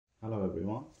Hello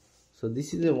everyone. So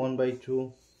this is a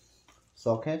 1x2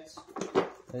 sockets.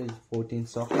 There is 14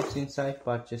 sockets inside.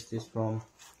 Purchased this from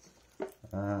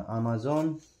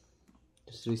Amazon.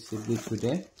 Just received it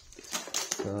today.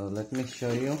 So let me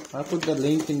show you. I'll put the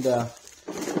link in the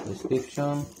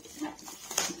description.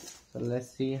 So let's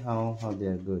see how they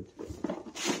are good.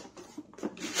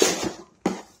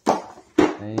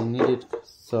 I needed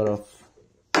sort of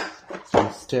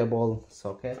some stable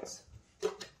sockets.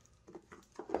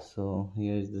 So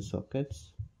here is the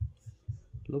sockets.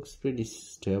 Looks pretty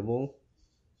stable.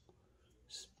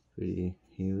 It's pretty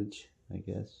huge, I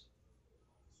guess.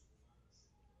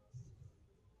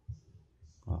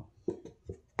 Wow.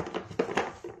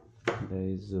 There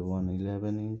is a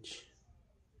 111-inch.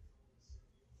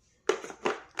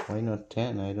 Why not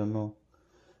 10? I don't know.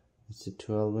 It's a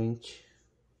 12-inch.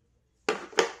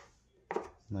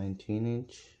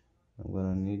 19-inch. I'm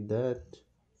gonna need that.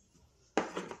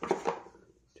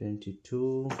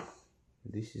 22.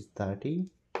 This is 30.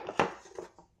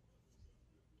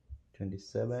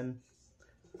 27.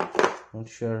 Not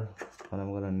sure what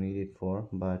I'm gonna need it for,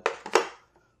 but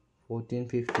 14,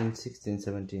 15, 16,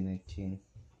 17, 18.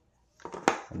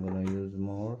 I'm gonna use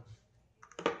more.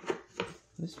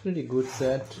 It's pretty good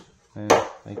set, and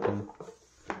I can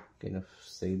kind of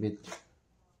save it.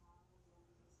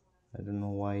 I don't know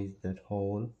why is that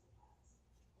hole.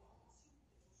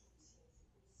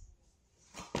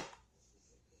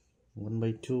 One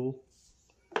by two,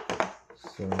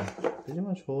 so pretty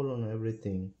much hole on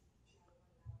everything.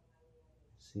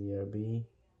 CRB,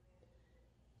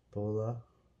 Polar.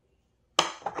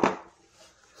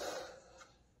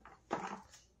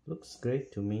 Looks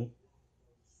great to me,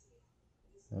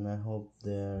 and I hope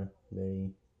they're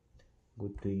very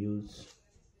good to use.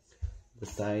 The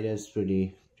side is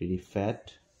pretty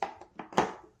fat,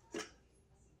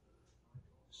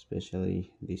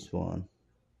 especially this one.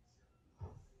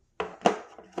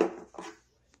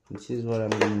 This is what I'm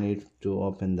going to need to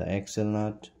open the axle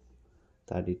nut,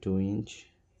 32-inch.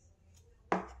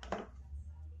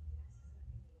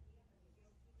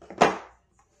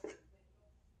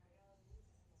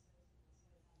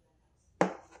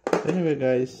 Anyway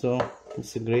guys, so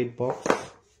it's a great box,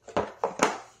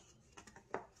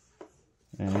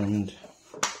 and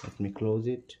let me close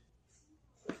it.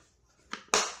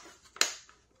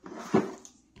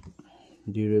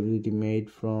 Durability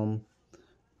made from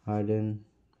hardened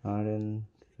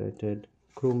rated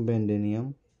chrome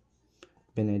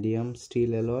vanadium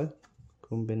steel alloy.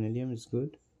 Chrome vanadium is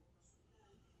good.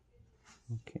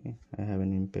 Okay, I have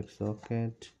an impact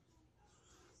socket,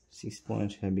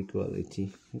 6-point heavy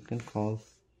quality. You can call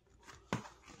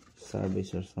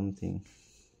service or something.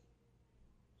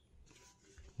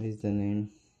 What is the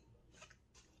name?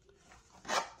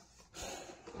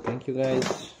 Thank you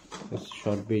guys. It's a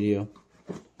short video.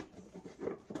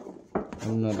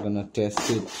 I'm not gonna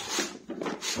test it,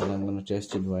 but I'm gonna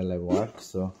test it while I work.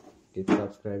 So keep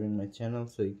subscribing my channel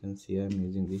so you can see I'm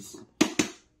using this.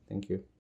 Thank you.